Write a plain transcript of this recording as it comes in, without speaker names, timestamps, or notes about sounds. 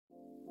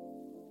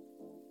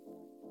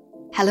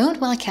Hello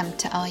and welcome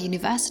to our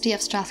University of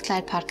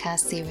Strathclyde podcast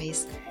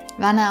series,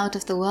 run out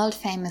of the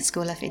world-famous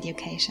School of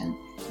Education,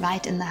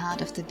 right in the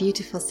heart of the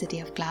beautiful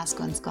city of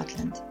Glasgow in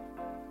Scotland.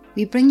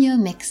 We bring you a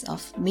mix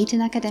of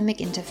meet-and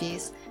academic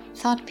interviews,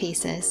 thought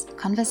pieces,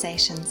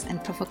 conversations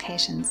and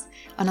provocations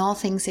on all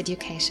things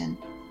education,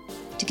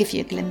 to give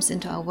you a glimpse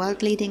into our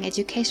world-leading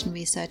education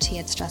research here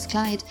at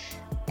Strathclyde,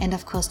 and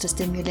of course to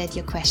stimulate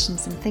your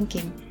questions and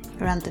thinking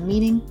around the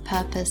meaning,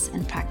 purpose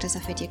and practice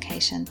of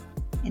education,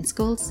 in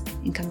schools,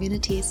 in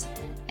communities,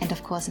 and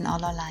of course in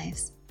all our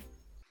lives.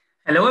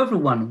 Hello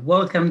everyone,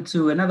 welcome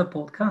to another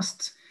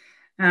podcast.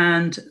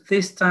 And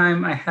this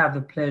time I have the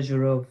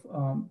pleasure of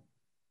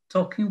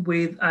talking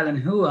with Alan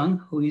Huang,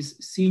 who is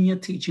Senior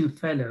Teaching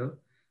Fellow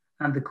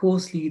and the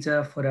course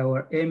leader for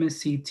our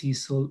MSc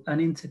TESOL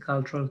and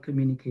Intercultural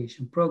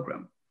Communication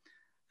program.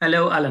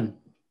 Hello, Alan.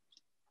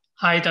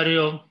 Hi,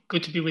 Dario.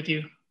 Good to be with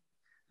you.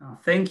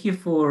 Thank you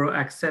for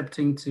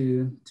accepting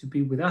to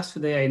be with us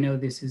today. I know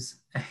this is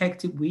a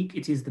hectic week.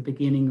 It is the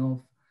beginning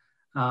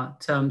of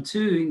term 2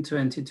 in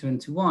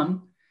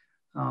 2021.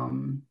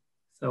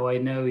 So I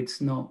know it's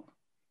not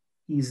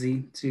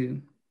easy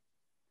to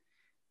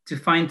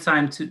find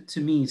time to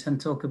meet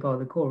and talk about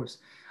the course.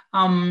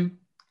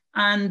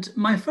 And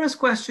my first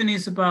question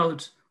is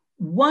about,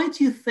 why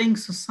do you think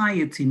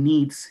society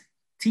needs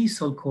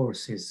TESOL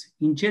courses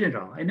in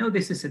general? I know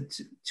this is a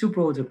too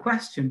broad a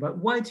question, but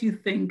why do you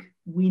think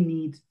we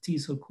need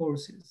TESOL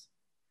courses?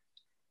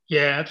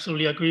 Yeah,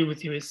 absolutely agree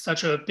with you. It's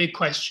such a big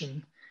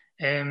question.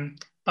 But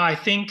I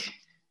think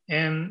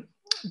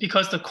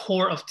because the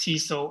core of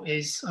TESOL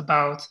is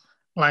about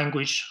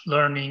language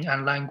learning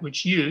and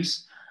language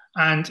use,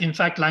 and in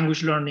fact,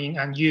 language learning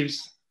and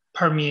use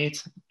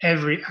permeate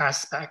every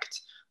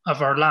aspect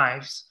of our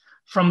lives.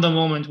 From the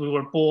moment we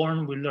were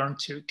born, we learn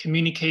to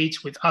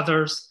communicate with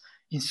others.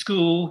 In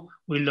school,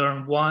 we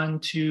learn 1,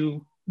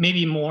 2,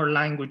 maybe more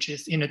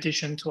languages in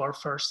addition to our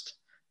first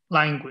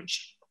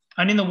language.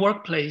 And in the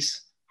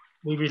workplace,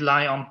 we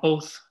rely on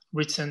both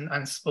written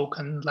and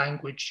spoken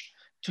language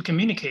to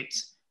communicate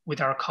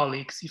with our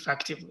colleagues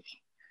effectively.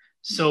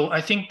 So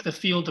I think the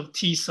field of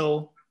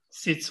TESOL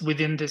sits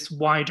within this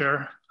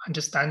wider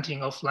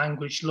understanding of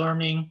language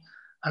learning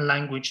and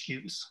language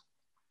use.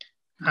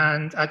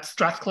 And at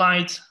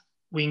Strathclyde,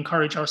 we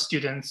encourage our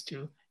students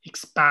to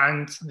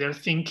expand their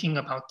thinking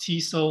about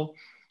TESOL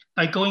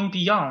by going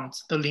beyond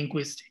the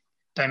linguistic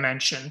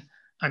dimension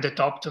and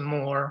adopt a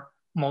more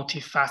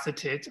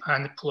multifaceted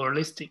and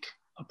pluralistic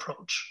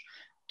approach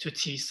to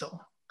TESOL.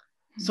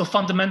 So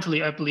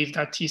fundamentally, I believe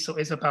that TESOL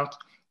is about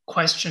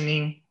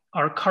questioning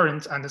our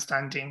current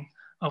understanding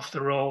of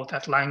the role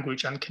that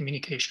language and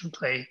communication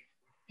play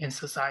in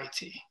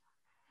society.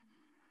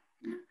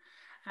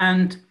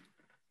 And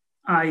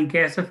I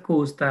guess, of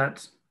course,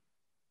 that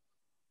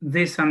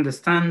this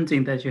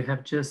understanding that you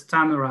have just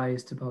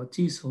summarized about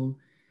TESOL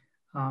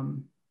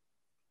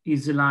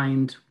is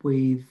aligned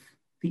with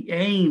the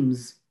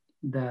aims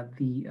that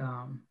the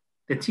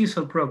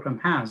TESOL program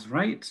has,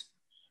 right?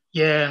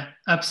 Yeah,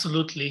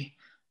 absolutely.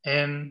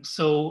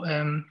 So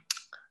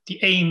the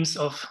aims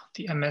of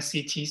the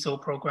MSc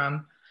TESOL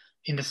program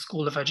in the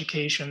School of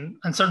Education,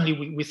 and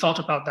certainly we thought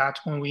about that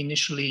when we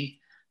initially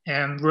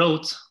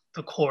wrote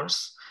the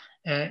course,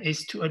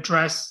 is to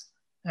address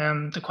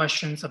the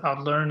questions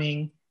about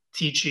learning,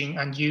 teaching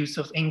and use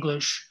of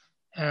English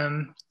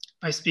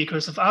by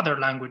speakers of other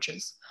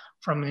languages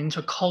from an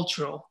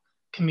intercultural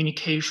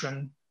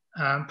communication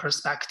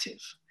perspective.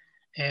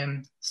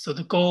 So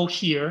the goal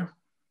here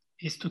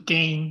is to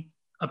gain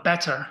a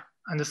better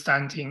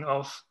understanding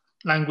of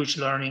language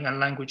learning and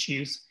language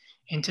use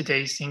in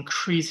today's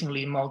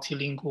increasingly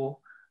multilingual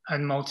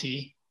and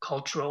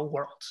multicultural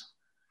world,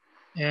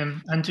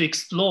 and to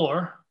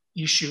explore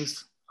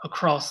issues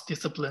across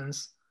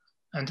disciplines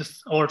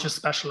or to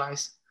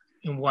specialize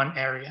in one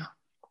area.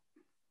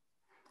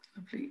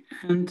 Lovely.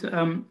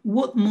 And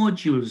what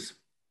modules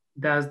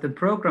does the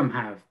program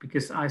have?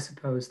 Because I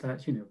suppose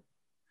that,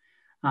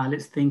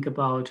 let's think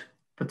about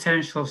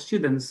potential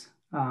students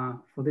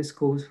for this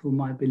course who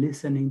might be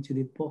listening to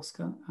this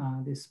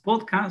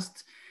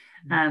podcast.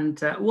 And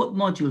what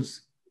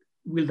modules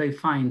will they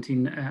find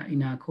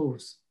in our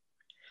course?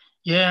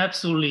 Yeah,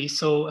 absolutely.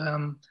 So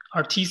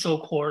our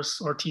TESOL course,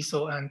 or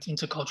TESOL and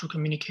Intercultural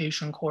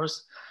Communication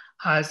course,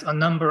 has a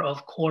number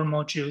of core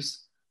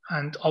modules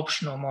and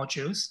optional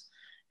modules.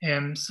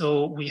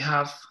 So we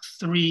have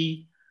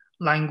 3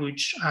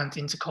 language and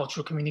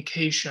intercultural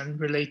communication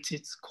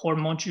related core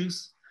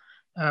modules,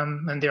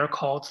 and they are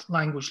called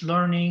Language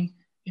Learning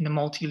in a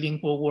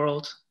Multilingual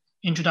World,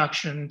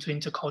 Introduction to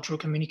Intercultural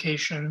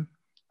Communication,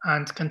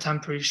 and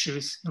Contemporary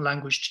Issues in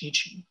Language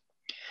Teaching.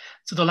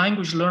 So the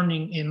language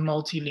learning in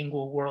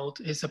multilingual world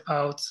is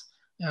about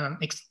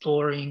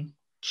exploring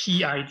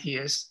key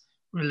ideas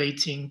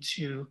relating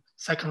to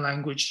second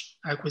language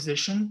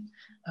acquisition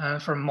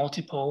from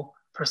multiple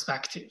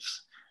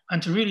perspectives,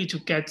 and to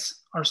get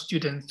our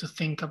students to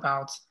think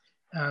about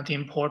the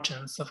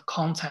importance of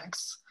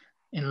context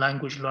in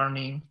language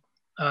learning,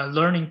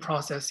 learning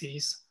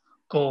processes,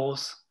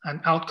 goals, and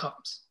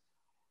outcomes.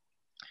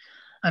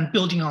 And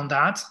building on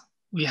that,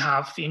 we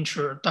have the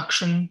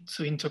introduction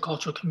to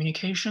intercultural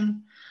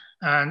communication.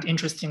 And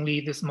interestingly,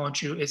 this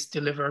module is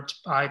delivered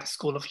by the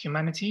School of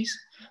Humanities.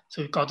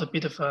 So we've got a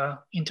bit of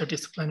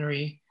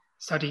interdisciplinary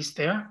studies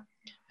there.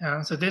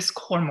 So this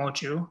core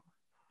module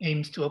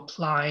aims to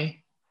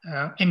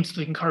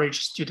encourage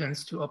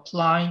students to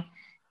apply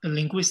the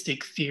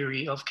linguistic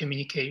theory of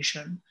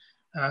communication,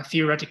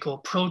 theoretical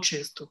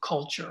approaches to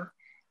culture,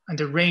 and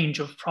a range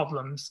of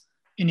problems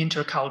in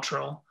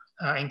intercultural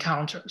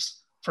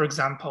encounters. For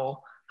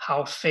example,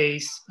 how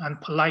face and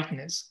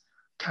politeness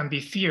can be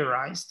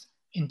theorized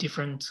in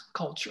different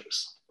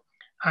cultures.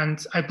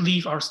 And I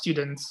believe our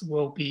students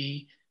will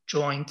be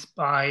joined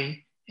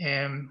by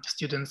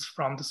students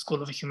from the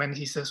School of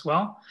Humanities as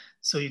well.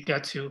 So you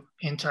get to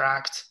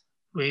interact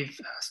with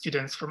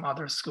students from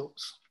other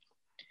schools.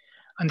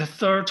 And the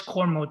third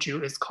core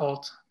module is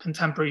called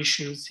Contemporary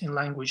Issues in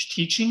Language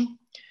Teaching.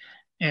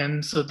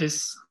 And so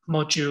this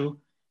module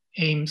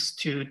aims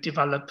to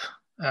develop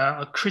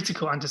a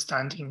critical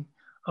understanding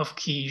of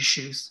key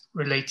issues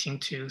relating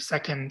to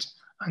second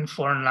and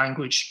foreign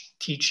language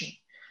teaching.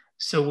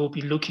 So we'll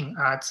be looking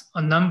at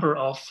a number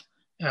of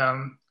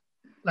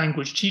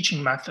language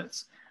teaching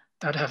methods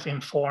that have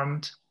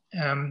informed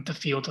the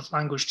field of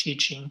language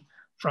teaching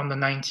from the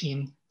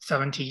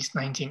 1970s,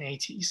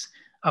 1980s,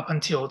 up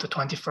until the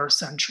 21st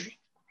century.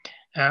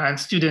 And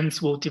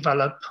students will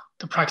develop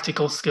the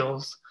practical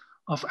skills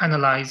of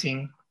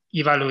analyzing,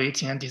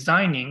 evaluating, and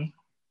designing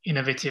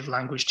innovative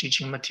language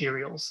teaching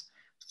materials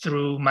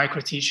through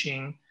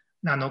micro-teaching,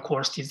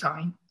 nano-course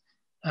design.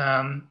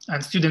 And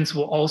students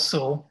will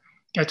also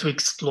get to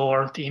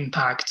explore the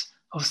impact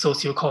of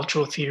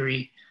sociocultural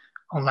theory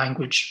on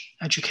language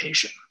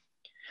education.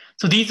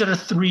 So these are the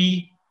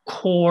three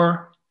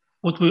core,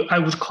 I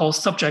would call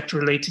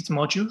subject-related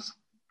modules.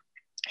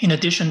 In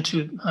addition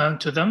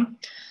to them,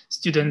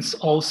 students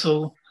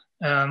also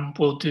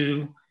will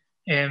do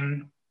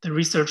the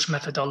research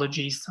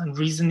methodologies and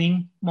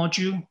reasoning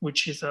module,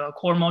 which is a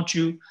core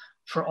module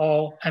for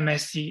all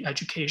MSc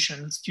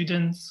education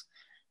students.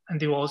 And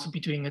they will also be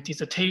doing a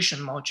dissertation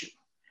module.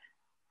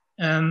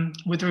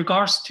 With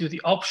regards to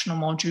the optional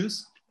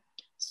modules,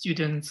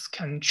 students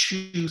can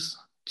choose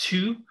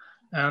two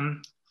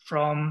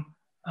from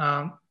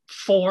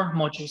 4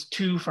 modules,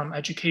 2 from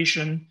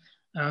education,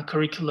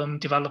 curriculum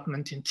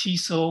development in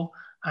TESOL,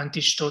 and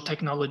digital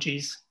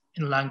technologies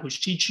in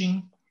language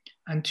teaching,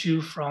 and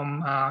 2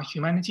 from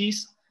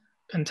humanities,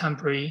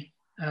 contemporary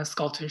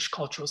Scottish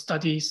cultural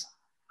studies,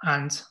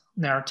 and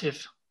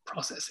narrative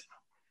processing.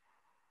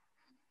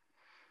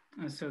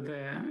 So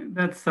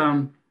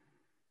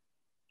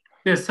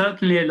there's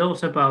certainly a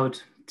lot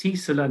about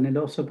TESOL and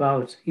a lot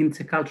about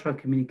intercultural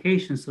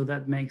communication. So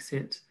that makes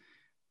it,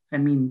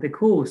 the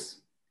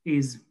course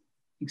is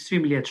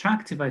extremely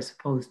attractive, I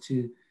suppose,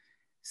 to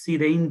see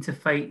the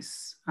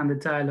interface and the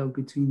dialogue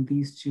between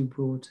these two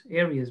broad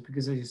areas,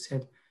 because as you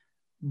said,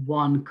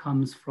 one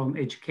comes from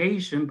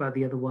education, but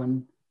the other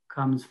one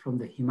comes from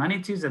the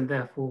humanities, and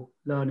therefore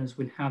learners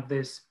will have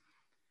this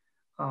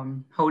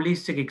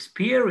holistic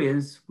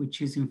experience,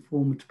 which is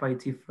informed by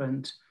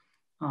different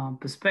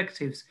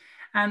perspectives.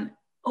 And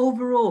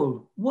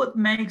overall, what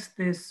makes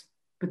this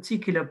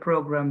particular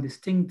program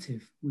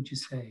distinctive, would you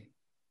say?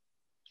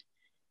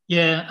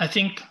 Yeah, I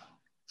think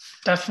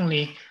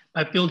definitely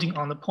by building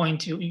on the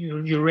point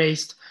you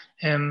raised,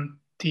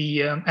 the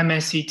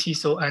MSc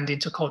TESOL and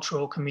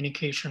intercultural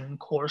communication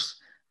course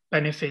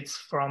benefits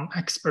from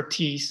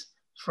expertise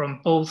from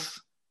both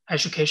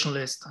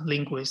educationalists,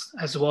 linguists,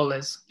 as well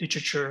as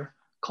literature,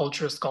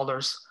 culture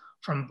scholars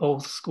from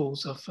both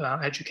schools of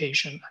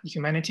education and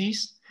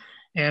humanities.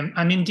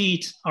 And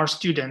indeed, our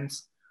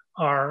students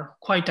are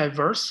quite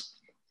diverse.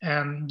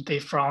 They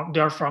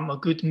are from a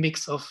good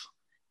mix of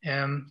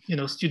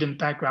student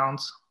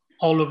backgrounds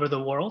all over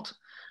the world.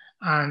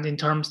 And in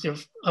terms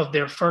of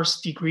their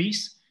first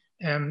degrees,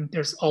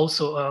 there's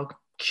also a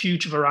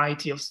huge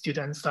variety of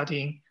students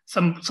studying.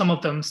 Some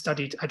of them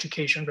studied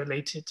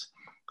education-related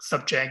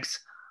subjects.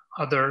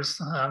 Others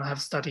have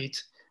studied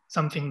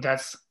something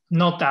that's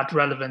not that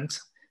relevant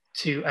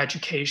to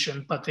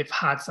education, but they've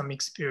had some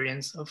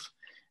experience of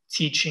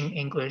teaching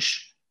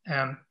English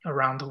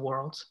around the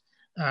world.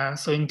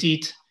 So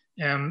indeed,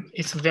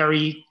 it's a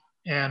very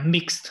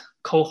mixed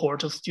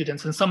cohort of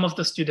students. And some of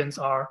the students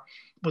are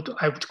what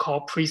I would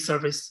call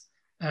pre-service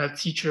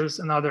teachers,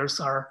 and others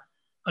are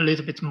a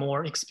little bit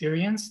more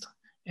experienced.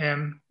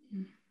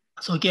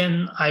 So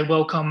again, I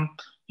welcome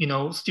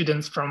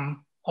students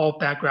from all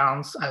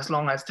backgrounds, as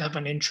long as they have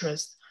an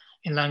interest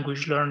in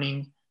language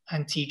learning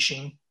and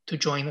teaching, to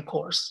join the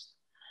course.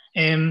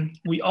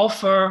 We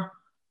offer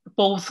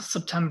both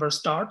September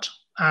start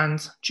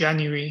and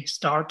January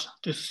start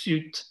to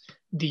suit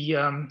the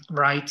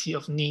variety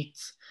of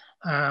needs.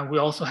 We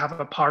also have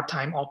a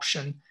part-time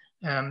option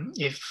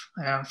if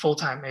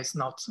full-time is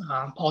not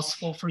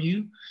possible for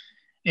you.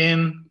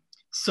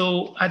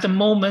 So at the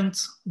moment,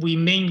 we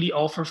mainly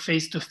offer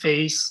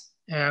face-to-face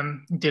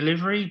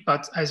delivery,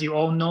 but as you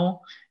all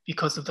know,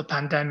 because of the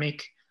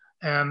pandemic,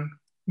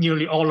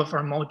 nearly all of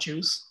our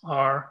modules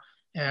are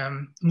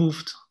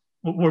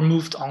were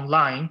moved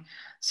online.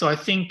 So I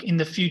think in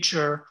the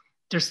future,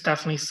 there's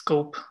definitely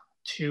scope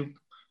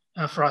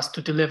for us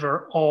to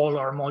deliver all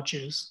our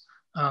modules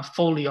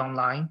fully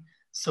online.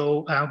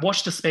 So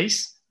watch the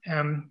space.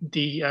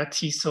 The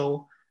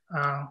TESOL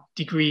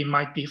degree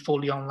might be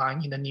fully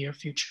online in the near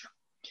future.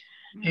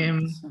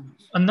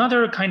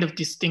 Another kind of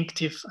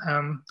distinctive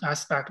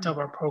aspect of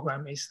our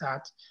program is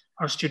that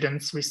our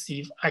students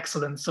receive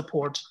excellent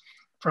support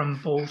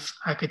from both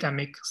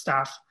academic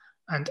staff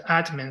and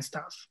admin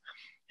staff.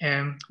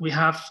 We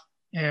have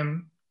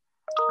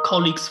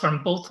colleagues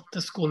from both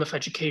the School of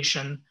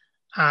Education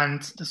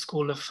and the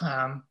School of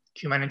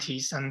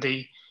Humanities, and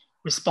they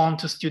respond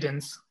to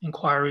students'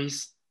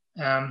 inquiries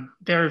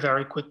very,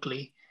 very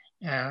quickly.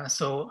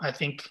 So I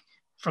think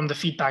from the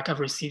feedback I've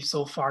received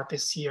so far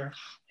this year,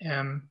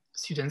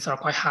 students are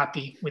quite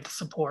happy with the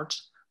support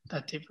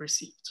that they've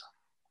received.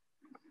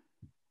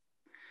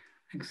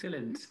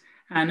 Excellent.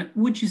 And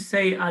would you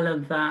say,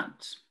 Alan,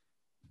 that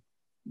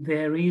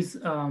there is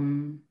a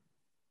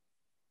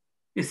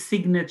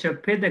signature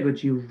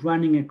pedagogy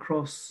running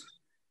across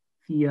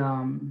the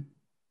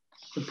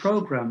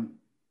program?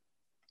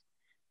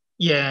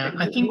 Yeah,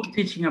 I think what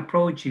teaching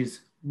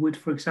approaches would,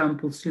 for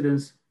example,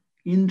 students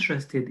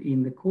interested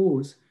in the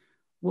course,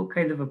 what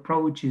kind of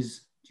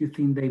approaches do you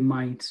think they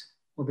might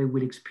or they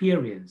will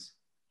experience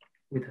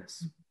with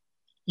us?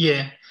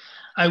 Yeah,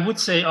 I would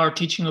say our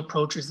teaching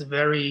approach is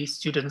very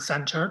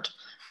student-centered.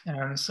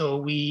 And so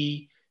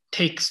we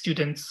take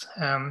students'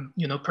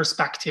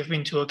 perspective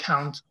into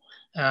account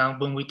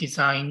when we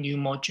design new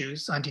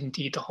modules and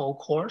indeed the whole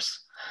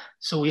course.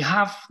 So we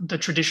have the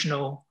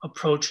traditional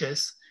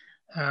approaches,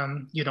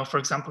 for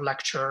example,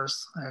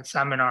 lectures and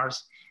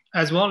seminars,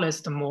 as well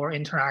as the more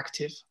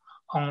interactive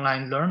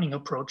online learning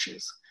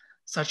approaches,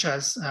 such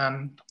as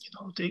the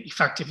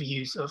effective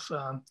use of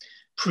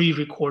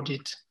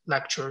pre-recorded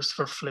lectures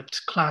for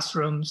flipped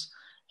classrooms,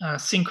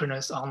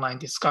 synchronous online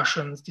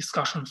discussions,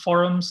 discussion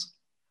forums,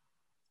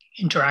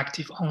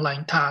 interactive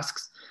online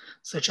tasks,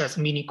 such as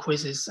mini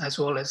quizzes, as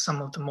well as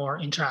some of the more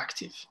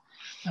interactive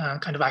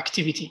kind of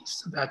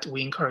activities that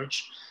we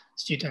encourage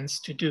students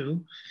to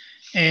do.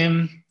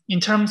 In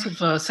terms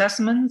of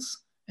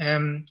assessments,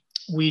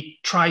 we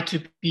try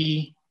to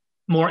be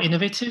more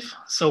innovative.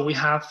 So we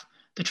have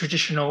the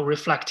traditional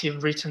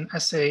reflective written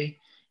essay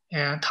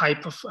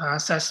type of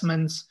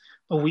assessments,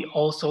 but we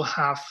also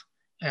have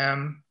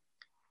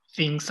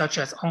things such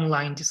as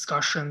online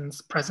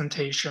discussions,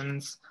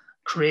 presentations,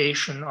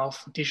 creation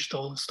of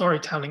digital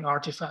storytelling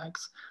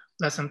artifacts,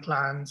 lesson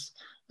plans,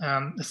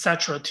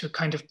 etc., to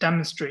kind of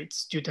demonstrate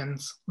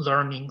students'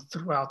 learning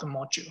throughout the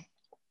module.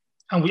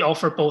 And we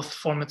offer both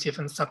formative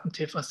and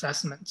summative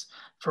assessments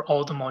for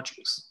all the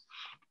modules.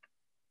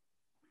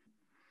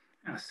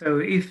 So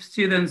if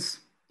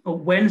students, or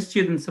when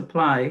students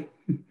apply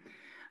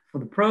for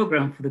the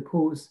program, for the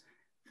course,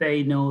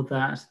 they know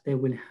that they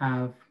will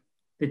have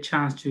the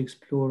chance to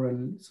explore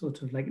and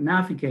sort of like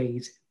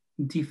navigate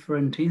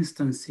different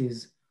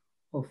instances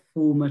of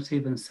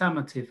formative and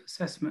summative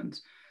assessment.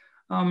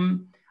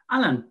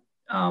 Alan,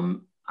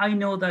 I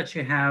know that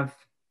you have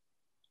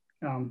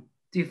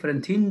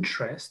different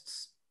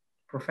interests,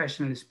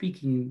 professionally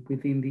speaking,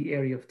 within the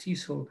area of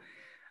TESOL.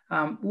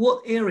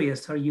 What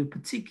areas are you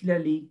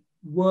particularly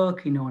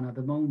working on at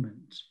the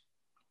moment?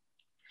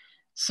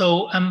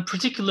 So I'm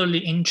particularly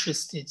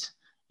interested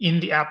in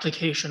the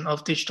application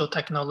of digital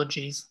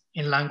technologies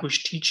in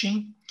language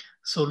teaching.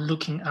 So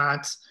looking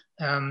at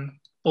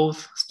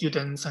both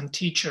students and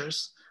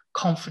teachers'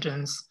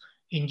 confidence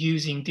in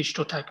using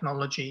digital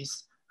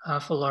technologies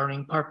for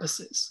learning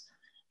purposes.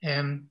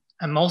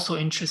 I'm also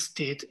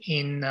interested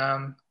in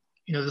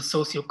the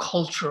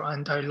socio-cultural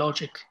and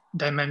dialogic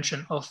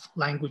dimension of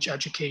language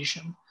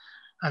education,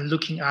 and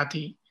looking at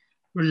the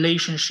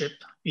relationship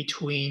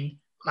between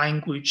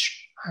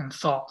language and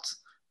thought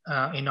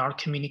in our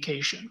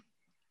communication.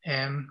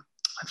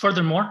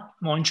 Furthermore,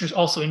 I'm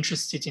also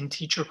interested in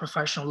teacher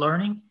professional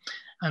learning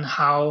and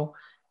how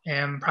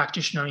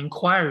practitioner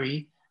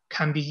inquiry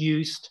can be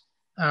used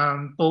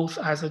both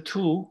as a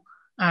tool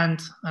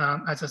and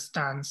as a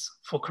stance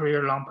for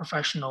career-long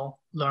professional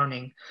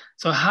learning.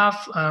 So I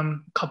have a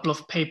couple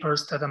of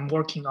papers that I'm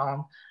working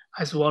on,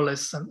 as well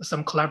as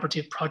some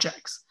collaborative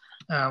projects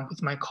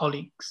with my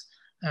colleagues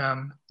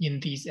in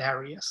these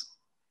areas.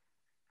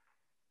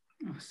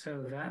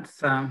 So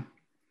that's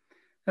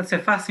a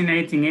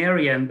fascinating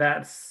area, and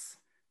that's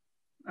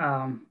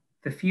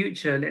the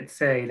future, let's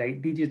say,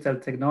 like digital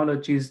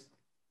technologies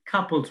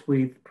coupled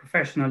with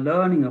professional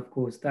learning. Of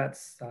course,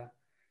 that's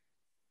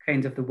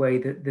kind of the way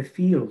that the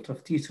field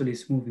of TESOL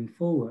is moving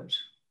forward.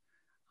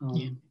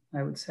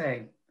 I would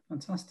say.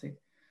 Fantastic.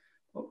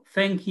 Well,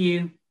 thank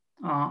you,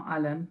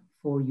 Alan,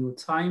 for your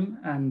time,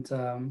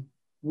 and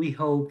we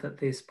hope that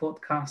this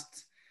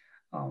podcast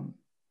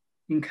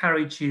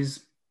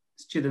encourages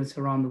students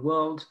around the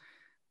world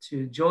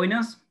to join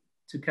us,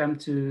 to come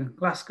to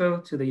Glasgow,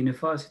 to the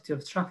University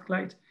of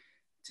Strathclyde,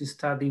 to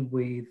study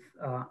with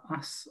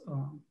us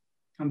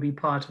and be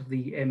part of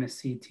the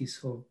MSc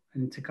TESOL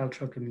and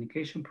Intercultural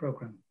Communication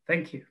program.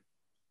 Thank you.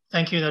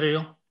 Thank you,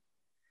 Dario.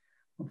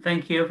 Well,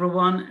 thank you,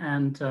 everyone,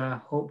 and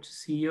hope to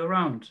see you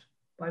around.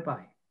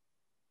 Bye-bye.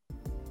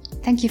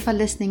 Thank you for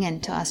listening in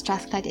to our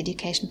Strathclyde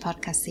Education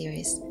podcast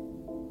series.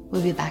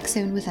 We'll be back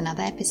soon with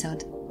another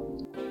episode.